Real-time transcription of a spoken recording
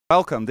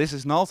Welcome, this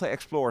is Nalta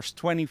Explores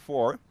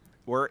 24.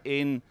 We're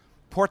in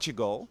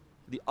Portugal,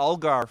 the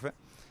Algarve,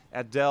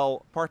 at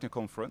Dell Partner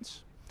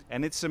Conference.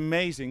 And it's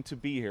amazing to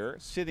be here,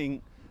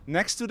 sitting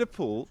next to the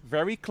pool,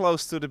 very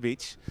close to the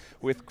beach,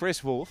 with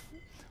Chris Wolff,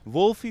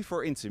 Wolffie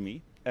for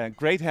Intimi.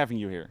 Great having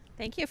you here.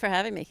 Thank you for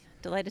having me.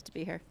 Delighted to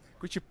be here.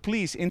 Could you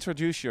please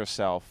introduce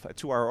yourself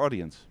to our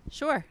audience?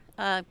 Sure.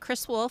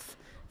 Chris Wolff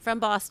from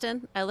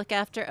Boston. I look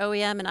after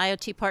OEM and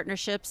IoT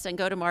partnerships and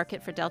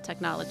go-to-market for Dell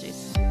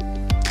Technologies.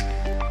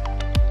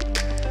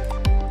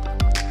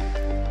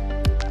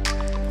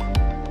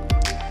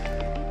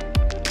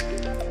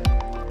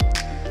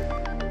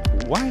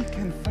 Why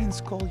can friends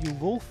call you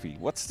Wolffie?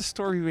 What's the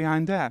story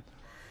behind that?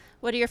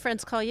 What do your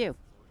friends call you?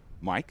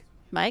 Mike?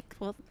 Mike?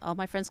 Well, all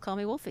my friends call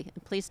me Wolffie,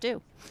 and please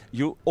do.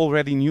 You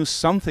already knew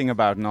something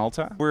about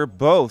Nalta. We're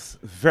both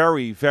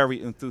very,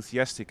 very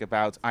enthusiastic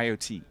about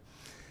IoT.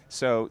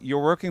 So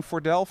you're working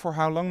for Dell for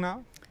how long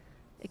now?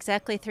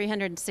 Exactly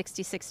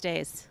 366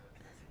 days.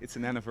 It's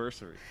an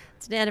anniversary.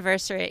 It's an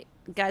anniversary.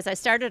 Guys, I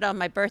started on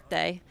my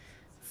birthday,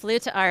 flew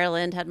to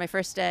Ireland, had my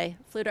first day,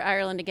 flew to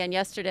Ireland again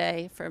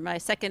yesterday for my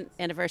second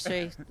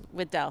anniversary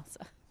with Dell. So.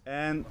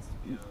 And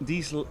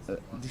these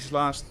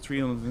last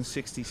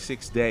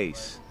 366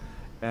 days,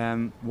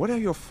 what are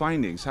your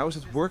findings? How is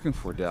it working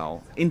for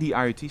Dell in the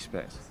IoT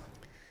space?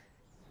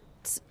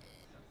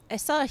 I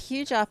saw a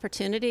huge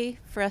opportunity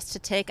for us to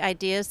take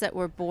ideas that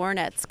were born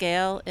at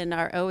scale in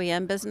our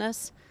OEM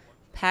business,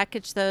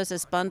 package those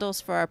as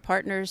bundles for our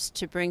partners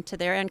to bring to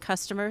their end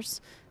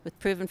customers with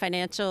proven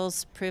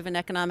financials, proven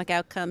economic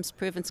outcomes,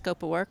 proven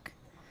scope of work,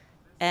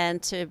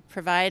 and to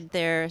provide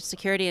their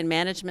security and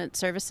management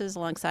services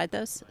alongside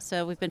those.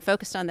 So we've been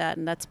focused on that,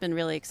 and that's been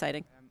really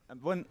exciting.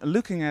 When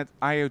looking at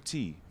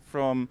IoT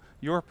from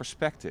your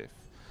perspective,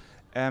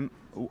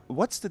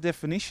 what's the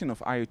definition of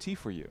IoT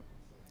for you?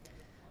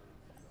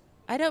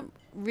 I don't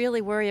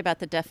really worry about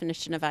the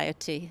definition of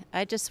IoT.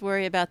 I just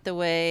worry about the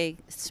way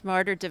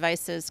smarter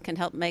devices can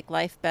help make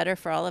life better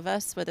for all of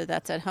us, whether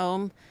that's at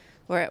home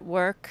or at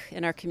work,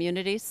 in our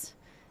communities,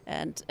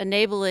 and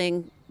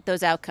enabling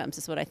those outcomes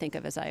is what I think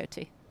of as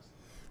IoT.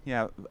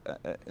 Yeah,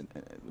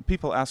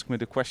 people ask me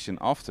the question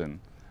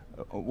often,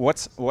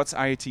 what's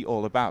IoT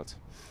all about?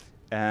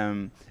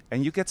 And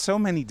you get so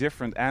many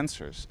different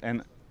answers,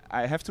 and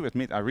I have to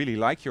admit I really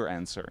like your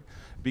answer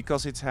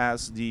because it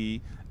has the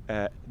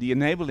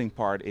enabling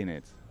part in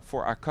it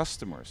for our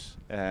customers,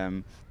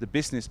 the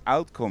business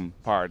outcome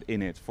part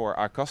in it for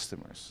our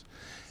customers.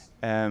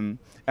 And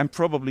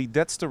probably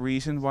that's the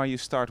reason why you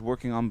start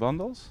working on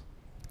bundles?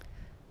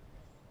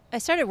 I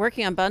started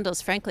working on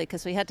bundles, frankly,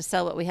 because we had to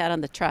sell what we had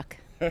on the truck.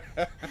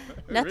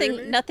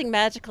 Really? Nothing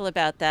magical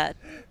about that.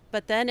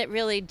 But then it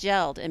really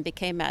gelled and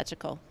became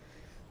magical.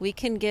 We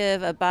can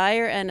give a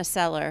buyer and a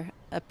seller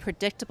a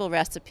predictable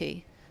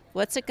recipe.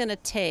 What's it going to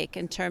take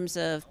in terms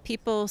of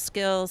people,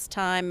 skills,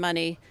 time,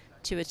 money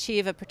to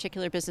achieve a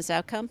particular business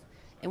outcome?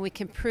 And we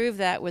can prove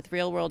that with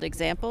real-world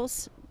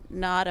examples,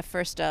 not a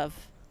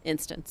first-of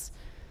instance.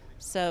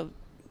 So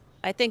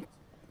I think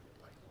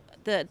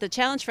the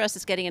challenge for us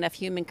is getting enough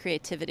human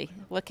creativity.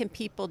 What can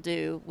people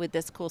do with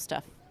this cool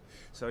stuff?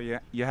 So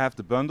you have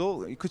the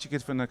bundle. Could you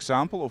give an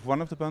example of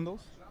one of the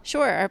bundles?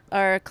 Sure.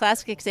 Our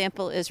classic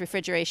example is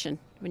refrigeration.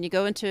 When you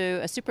go into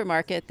a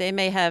supermarket, they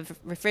may have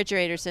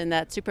refrigerators in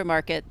that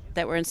supermarket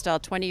that were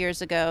installed 20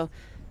 years ago,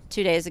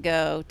 2 days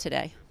ago,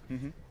 today.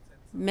 Mm-hmm.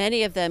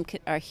 Many of them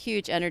are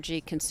huge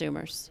energy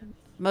consumers.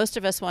 Most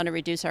of us want to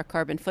reduce our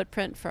carbon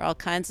footprint for all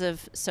kinds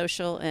of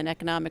social and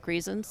economic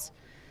reasons.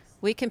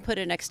 We can put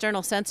an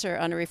external sensor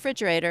on a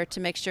refrigerator to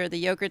make sure the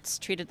yogurt's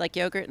treated like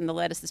yogurt and the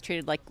lettuce is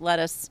treated like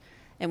lettuce,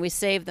 and we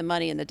save the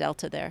money in the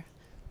delta there.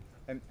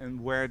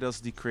 And where does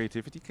the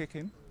creativity kick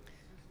in?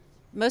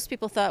 Most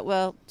people thought,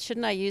 well,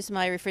 shouldn't I use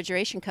my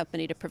refrigeration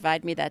company to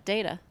provide me that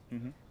data?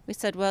 Mm-hmm. We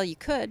said, well, you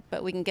could,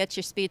 but we can get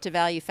your speed to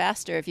value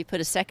faster if you put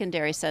a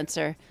secondary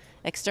sensor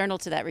external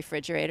to that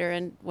refrigerator,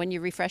 and when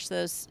you refresh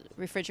those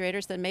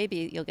refrigerators, then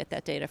maybe you'll get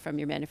that data from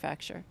your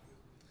manufacturer.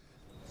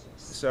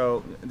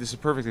 So this is a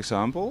perfect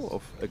example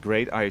of a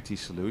great IoT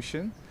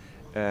solution.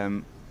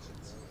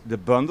 The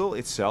bundle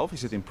itself,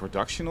 is it in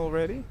production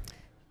already?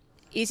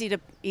 Easy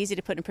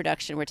to put in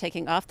production. We're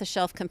taking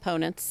off-the-shelf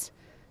components,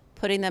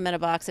 putting them in a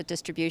box at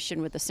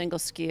distribution with a single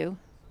SKU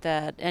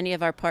that any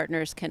of our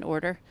partners can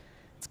order.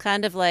 It's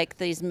kind of like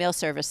these meal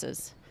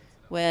services.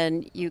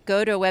 When you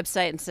go to a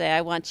website and say,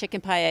 I want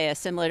chicken paella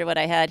similar to what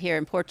I had here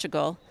in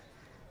Portugal,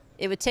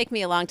 it would take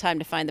me a long time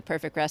to find the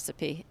perfect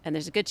recipe, and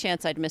there's a good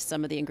chance I'd miss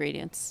some of the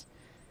ingredients.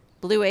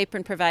 Blue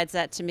Apron provides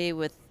that to me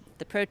with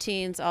the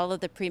proteins, all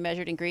of the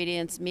pre-measured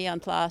ingredients, mise en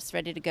place,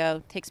 ready to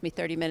go. Takes me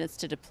 30 minutes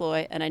to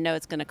deploy, and I know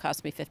it's going to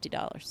cost me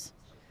 $50.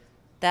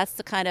 That's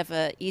the kind of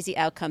easy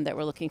outcome that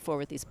we're looking for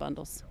with these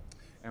bundles.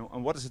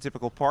 And what is a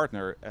typical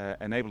partner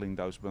enabling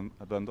those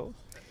bundles?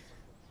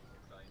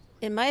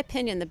 In my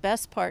opinion, the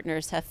best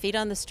partners have feet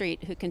on the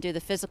street who can do the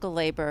physical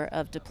labor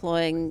of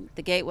deploying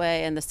the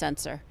gateway and the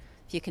sensor.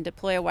 If you can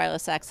deploy a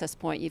wireless access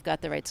point, you've got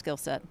the right skill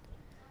set.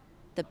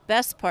 The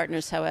best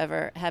partners,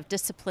 however, have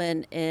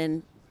discipline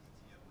in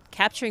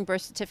capturing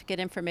birth certificate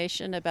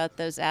information about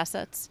those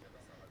assets,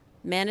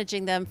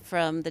 managing them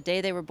from the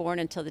day they were born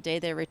until the day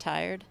they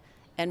retired,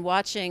 and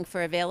watching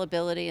for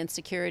availability and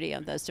security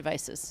on those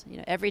devices. You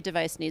know, every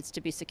device needs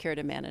to be secured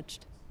and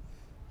managed.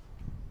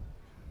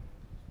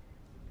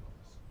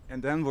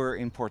 And then we're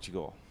in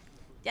Portugal.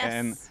 Yes.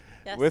 And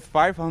yes. with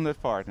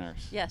 500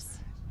 partners. Yes.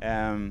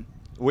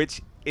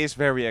 Which is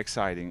very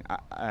exciting.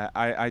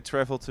 I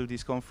travel to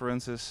these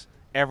conferences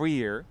every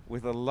year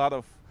with a lot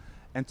of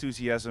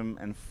enthusiasm,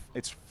 and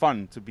it's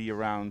fun to be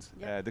around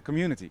the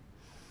community.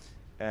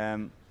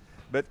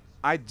 But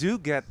I do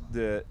get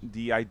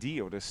the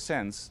idea or the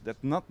sense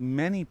that not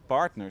many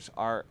partners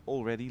are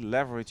already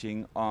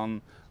leveraging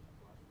on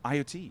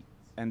IoT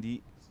and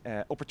the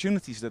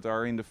opportunities that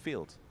are in the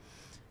field.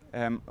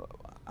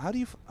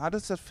 How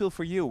does that feel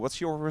for you?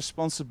 What's your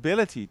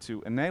responsibility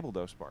to enable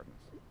those partners?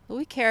 Well,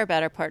 we care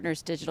about our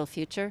partners' digital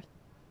future.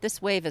 This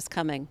wave is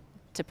coming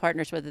to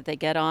partners whether they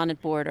get on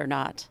board or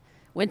not.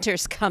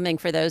 Winter's coming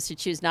for those who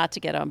choose not to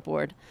get on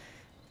board.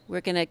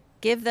 We're going to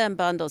give them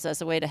bundles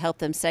as a way to help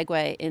them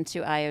segue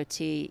into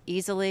IoT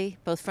easily,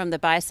 both from the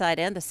buy side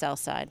and the sell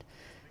side.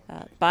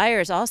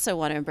 Buyers also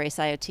want to embrace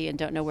IoT and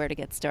don't know where to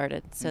get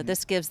started. So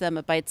this gives them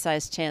a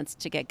bite-sized chance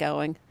to get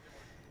going.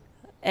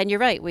 And you're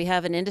right, we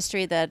have an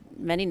industry that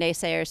many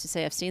naysayers who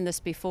say, I've seen this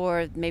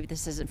before, maybe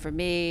this isn't for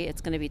me,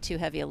 it's going to be too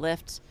heavy a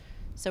lift.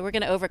 So we're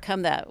going to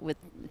overcome that with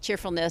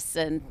cheerfulness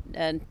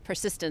and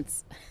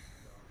persistence.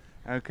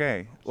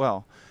 Okay,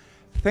 well,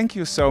 thank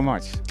you so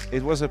much.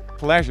 It was a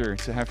pleasure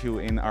to have you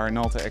in our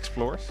Nalta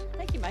Explores.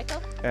 Thank you,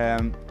 Michael.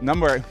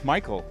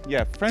 Michael,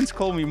 yeah, friends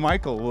call me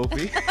Michael,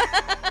 Wolffie.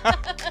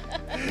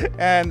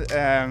 And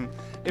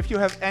if you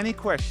have any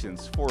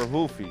questions for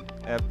Wolffie,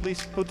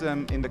 please put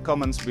them in the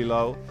comments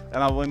below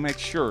and I will make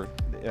sure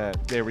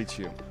they reach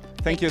you.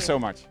 Thank you so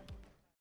much.